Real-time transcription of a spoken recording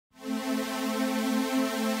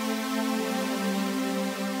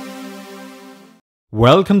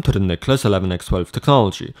Welcome to the Nicholas 11x12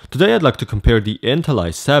 technology. Today I'd like to compare the Intel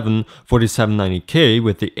i7-4790K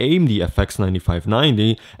with the AMD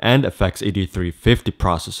FX-9590 and FX-8350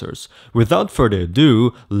 processors. Without further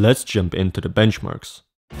ado, let's jump into the benchmarks.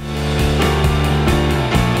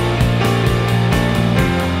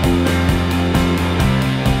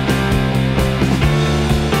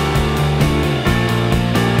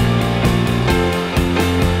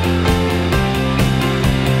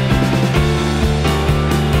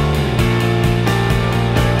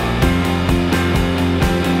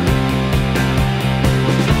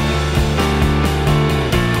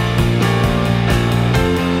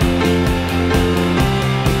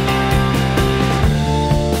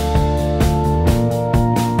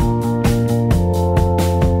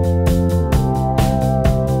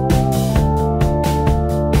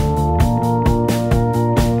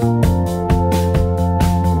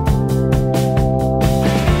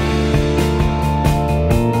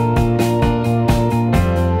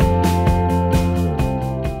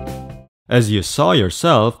 As you saw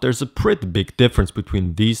yourself, there's a pretty big difference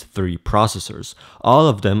between these three processors. All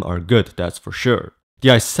of them are good, that's for sure. The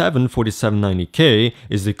i7-4790K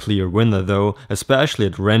is the clear winner though, especially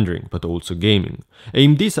at rendering, but also gaming.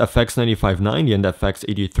 AMD's FX-9590 and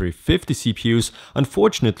FX-8350 CPUs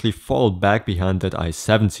unfortunately fall back behind that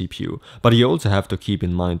i7 CPU, but you also have to keep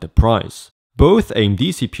in mind the price. Both AMD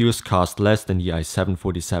CPUs cost less than the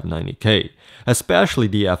i7-4790K. Especially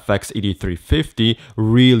the FX-8350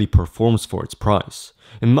 really performs for its price.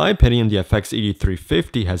 In my opinion, the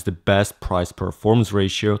FX-8350 has the best price-performance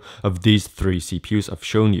ratio of these three CPUs I've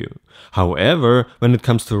shown you. However, when it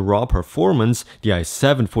comes to raw performance, the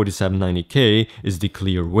i7-4790K is the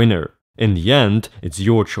clear winner. In the end, it's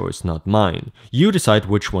your choice, not mine. You decide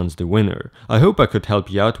which one's the winner. I hope I could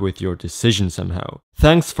help you out with your decision somehow.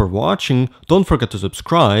 Thanks for watching, don't forget to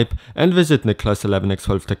subscribe, and visit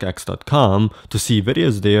nicholas11x12techx.com to see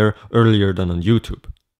videos there earlier than on YouTube.